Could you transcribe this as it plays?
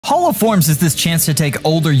Holoforms is this chance to take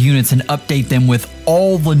older units and update them with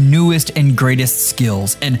all the newest and greatest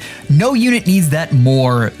skills, and no unit needs that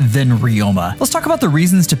more than Ryoma. Let's talk about the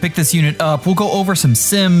reasons to pick this unit up. We'll go over some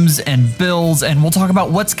sims and builds, and we'll talk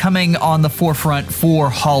about what's coming on the forefront for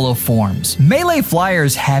Holoforms. Melee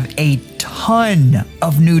flyers have a ton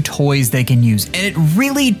of new toys they can use, and it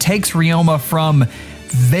really takes Ryoma from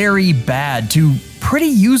very bad to pretty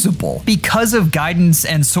usable. Because of guidance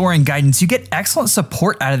and soaring guidance, you get excellent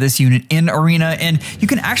support out of this unit in Arena, and you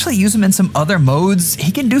can actually use him in some other modes.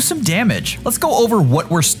 He can do some damage. Let's go over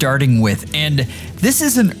what we're starting with, and this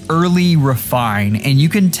is an early refine, and you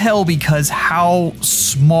can tell because how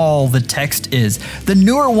small the text is. The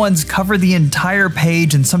newer ones cover the entire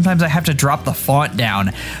page, and sometimes I have to drop the font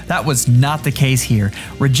down. That was not the case here.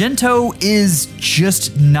 Regento is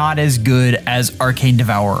just not as good as Arcane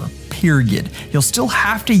Devourer. Period. You'll still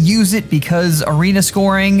have to use it because arena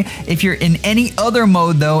scoring. If you're in any other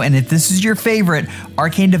mode though, and if this is your favorite,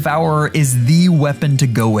 Arcane Devourer is the weapon to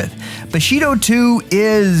go with. Bushido 2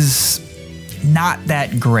 is not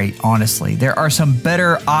that great, honestly. There are some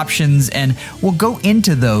better options, and we'll go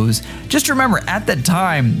into those. Just remember, at the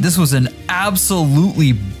time, this was an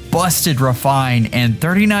absolutely busted refine, and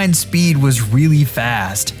 39 speed was really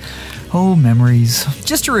fast. Oh, memories.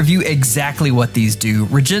 Just to review exactly what these do,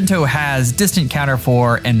 Regento has Distant Counter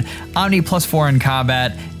 4 and Omni +4 in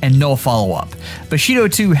combat and no follow-up. Bushido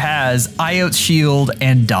 2 has IOT's Shield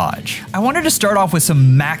and Dodge. I wanted to start off with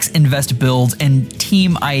some max invest builds and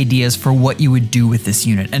team ideas for what you would do with this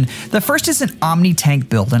unit. And the first is an Omni Tank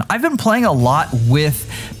build, and I've been playing a lot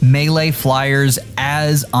with melee flyers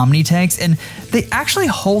as Omni Tanks, and they actually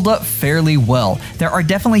hold up fairly well. There are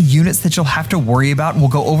definitely units that you'll have to worry about, and we'll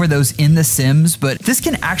go over those in the Sims, but this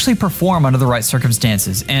can actually perform under the right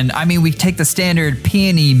circumstances. And I mean, we take the standard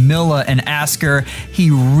Peony, Milla, and Asker. He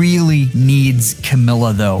really needs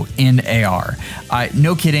Camilla though in AR.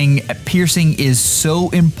 No kidding, piercing is so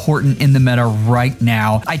important in the meta right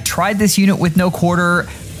now. I tried this unit with no quarter.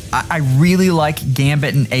 I really like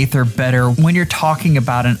Gambit and Aether better when you're talking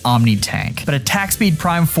about an Omni tank. But attack speed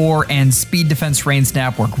prime 4 and speed defense rain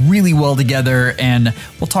snap work really well together, and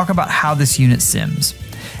we'll talk about how this unit sims.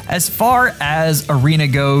 As far as arena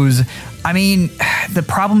goes, I mean, the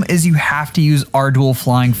problem is you have to use R dual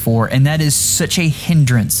flying 4, and that is such a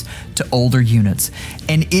hindrance to older units.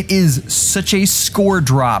 And it is such a score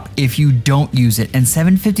drop if you don't use it, and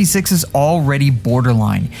 756 is already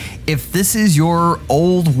borderline. If this is your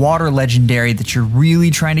old water legendary that you're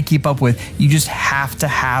really trying to keep up with, you just have to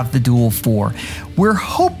have the dual 4. We're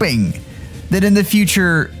hoping that in the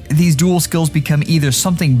future, these dual skills become either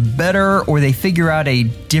something better or they figure out a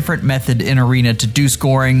different method in Arena to do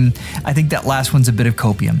scoring. I think that last one's a bit of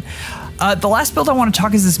copium. The last build I want to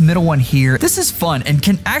talk is this middle one here. This is fun and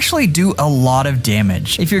can actually do a lot of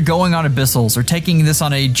damage. If you're going on Abyssals or taking this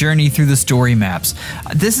on a journey through the story maps,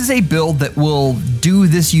 this is a build that will do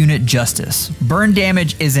this unit justice. Burn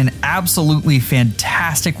damage is an absolutely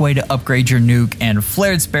fantastic way to upgrade your nuke, and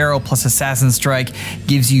Flared Sparrow plus Assassin Strike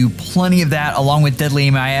gives you plenty of that, along with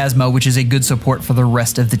Deadly Miasma, which is a good support for the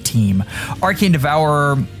rest of the team. Arcane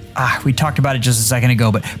Devourer, we talked about it just a second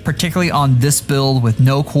ago, but particularly on this build with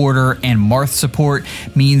no quarter and Marth support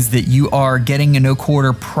means that you are getting a no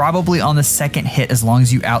quarter probably on the second hit as long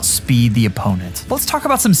as you outspeed the opponent. Let's talk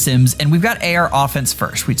about some sims, and we've got AR offense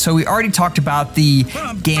first. So we already talked about the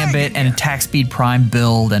Gambit and attack speed prime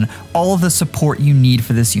build and all of the support you need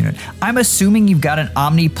for this unit. I'm assuming you've got an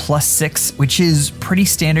Omni +6, which is pretty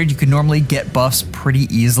standard. You can normally get buffs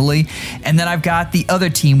pretty easily. And then I've got the other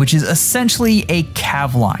team, which is essentially a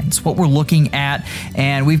Cav line. It's what we're looking at,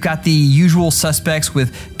 and we've got the usual suspects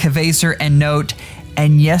with Kvaser and Note.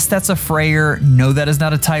 And yes, that's a Freyr. No, that is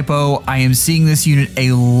not a typo. I am seeing this unit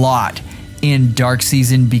a lot in Dark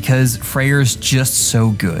Season because Freyr's just so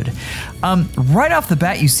good. Right off the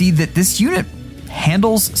bat, you see that this unit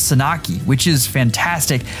handles Sanaki, which is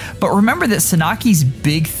fantastic. But remember that Sanaki's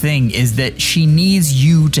big thing is that she needs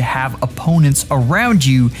you to have opponents around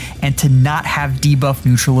you and to not have debuff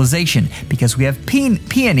neutralization, because we have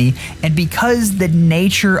Peony, and because the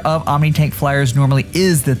nature of Omni Tank Flyers normally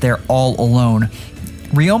is that they're all alone.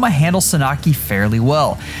 Ryoma handles Sanaki fairly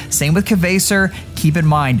well. Same with Kvaser. Keep in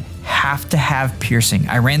mind, have to have piercing.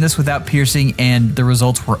 I ran this without piercing and the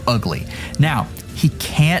results were ugly. Now, he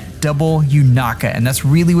can't double Yunaka, and that's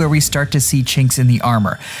really where we start to see chinks in the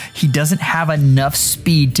armor. He doesn't have enough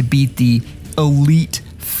speed to beat the elite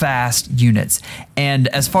fast units. And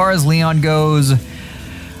as far as Leon goes,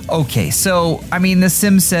 okay, so I mean the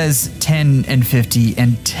sim says 10 and 50,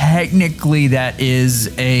 and technically that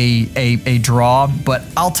is a draw, but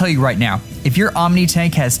I'll tell you right now, if your Omni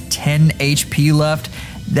tank has 10 HP left,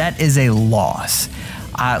 that is a loss.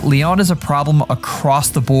 Leon is a problem across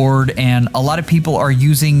the board, and a lot of people are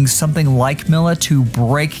using something like Milla to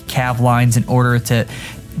break cav lines in order to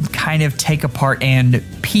kind of take apart and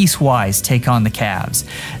piecewise take on the calves.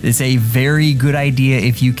 It's a very good idea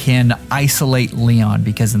if you can isolate Leon,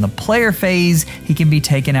 because in the player phase, he can be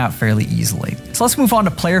taken out fairly easily. So let's move on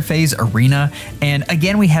to player phase arena. And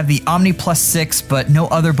again, we have the Omni +6, but no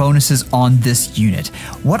other bonuses on this unit.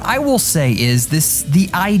 What I will say is the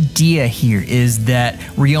idea here is that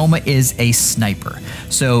Ryoma is a sniper.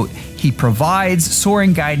 So he provides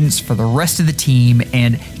soaring guidance for the rest of the team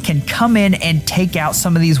and can come in and take out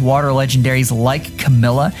some of these water legendaries like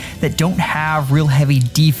Camilla that don't have real heavy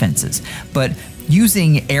defenses. But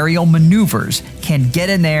using aerial maneuvers can get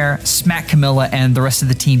in there, smack Camilla, and the rest of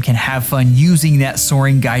the team can have fun using that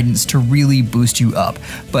soaring guidance to really boost you up.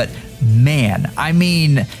 But man, I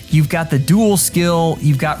mean, you've got the dual skill,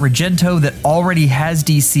 you've got Regento that already has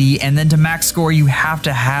DC, and then to max score, you have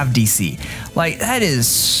to have DC. Like, that is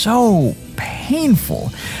so painful.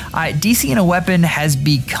 DC in a weapon has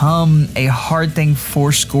become a hard thing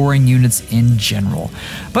for scoring units in general.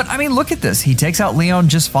 But I mean, look at this. He takes out Leon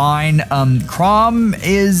just fine. Chrom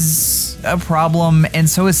is a problem, and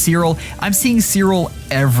so is Cyril. I'm seeing Cyril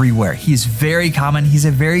everywhere. He's very common. He's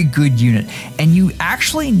a very good unit, and you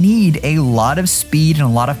actually need a lot of speed and a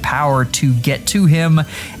lot of power to get to him,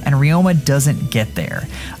 and Ryoma doesn't get there.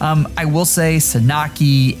 I will say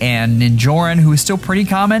Sanaki and Ninjoran, who is still pretty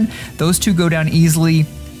common, those two go down easily.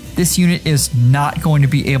 This unit is not going to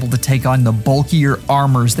be able to take on the bulkier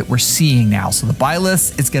armors that we're seeing now. So the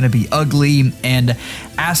Byleth, it's going to be ugly, and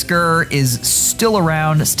Asker is still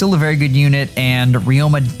around, still a very good unit, and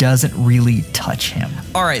Ryoma doesn't really touch him.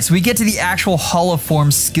 All right, so we get to the actual Hall of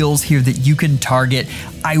Forms skills here that you can target.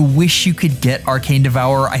 I wish you could get Arcane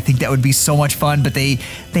Devourer. I think that would be so much fun, but they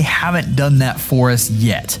haven't done that for us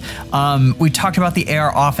yet. We talked about the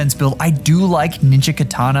AR offense build. I do like Ninja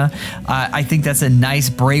Katana. I think that's a nice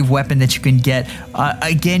brave weapon that you can get.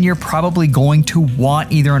 Again, you're probably going to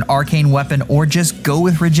want either an arcane weapon or just go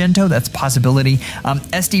with Regento. That's a possibility.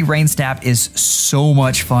 SD Rain Snap is so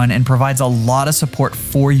much fun and provides a lot of support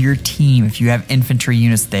for your team if you have infantry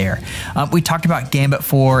units there. We talked about Gambit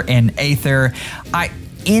 4 and Aether.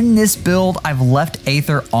 In this build, I've left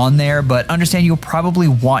Aether on there, but understand you'll probably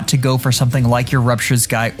want to go for something like your Ruptured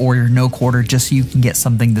Sky or your No Quarter just so you can get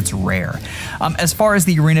something that's rare. As far as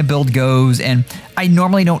the arena build goes, and I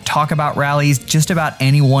normally don't talk about rallies, just about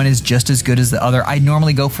anyone is just as good as the other. I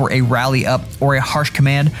normally go for a Rally Up or a Harsh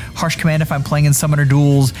Command. Harsh Command if I'm playing in Summoner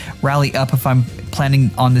Duels, Rally Up if I'm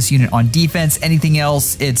planning on this unit on defense. Anything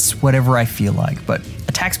else, it's whatever I feel like. But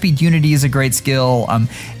Attack Speed Unity is a great skill.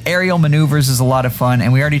 Aerial Maneuvers is a lot of fun,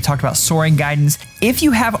 and we already talked about Soaring Guidance. If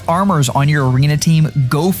you have armors on your arena team,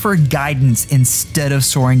 go for Guidance instead of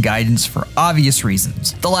Soaring Guidance for obvious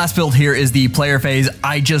reasons. The last build here is the player phase.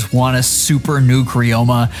 I just want to super nuke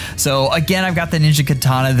Ryoma. So again, I've got the Ninja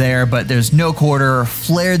Katana there, but there's No Quarter,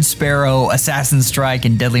 Flared Sparrow, Assassin Strike,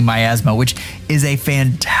 and Deadly Miasma, which is a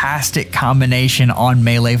fantastic combination on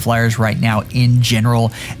melee flyers right now in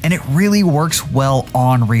general, and it really works well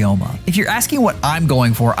on Ryoma. If you're asking what I'm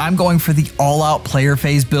going for the all-out player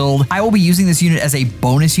phase build. I will be using this unit as a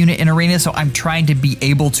bonus unit in arena, so I'm trying to be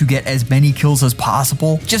able to get as many kills as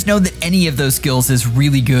possible. Just know that any of those skills is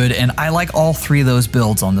really good, and I like all three of those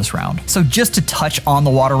builds on this round. So just to touch on the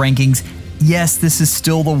water rankings, yes, this is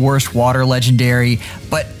still the worst water legendary,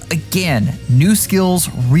 but again, new skills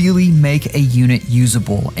really make a unit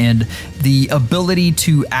usable, and the ability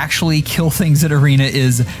to actually kill things at arena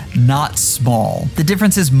is not small. The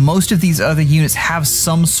difference is most of these other units have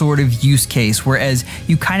some sort of use case, whereas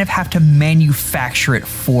you kind of have to manufacture it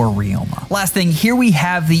for Ryoma. Last thing, here we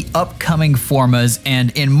have the upcoming Formas,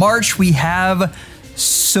 and in March we have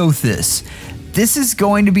Sothis. This is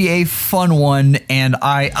going to be a fun one, and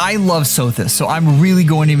I love Sothis, so I'm really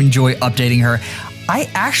going to enjoy updating her. I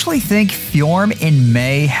actually think Fjorm in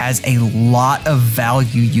May has a lot of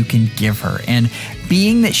value you can give her, and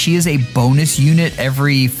being that she is a bonus unit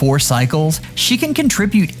every 4 cycles, she can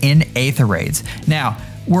contribute in Aether raids. Now,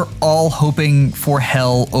 we're all hoping for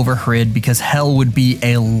Hell over Harid because Hell would be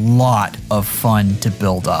a lot of fun to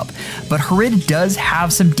build up. But Harid does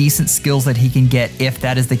have some decent skills that he can get if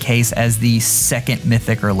that is the case as the second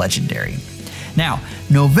mythic or legendary. Now,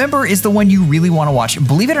 November is the one you really want to watch.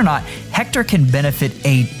 Believe it or not, Hector can benefit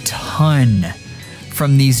a ton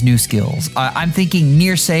from these new skills. I'm thinking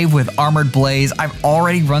Near Save with Armored Blaze. I've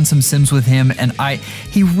already run some sims with him, and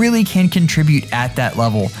he really can contribute at that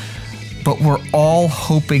level. but we're all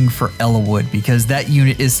hoping for Ellawood because that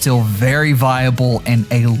unit is still very viable and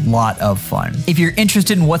a lot of fun. If you're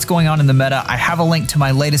interested in what's going on in the meta, I have a link to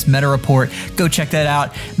my latest meta report. Go check that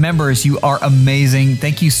out. Members, you are amazing.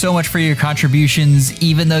 Thank you so much for your contributions,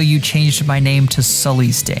 even though you changed my name to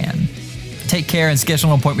Sully Stan. Take care and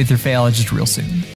schedule an appointment with your FEHologist real soon.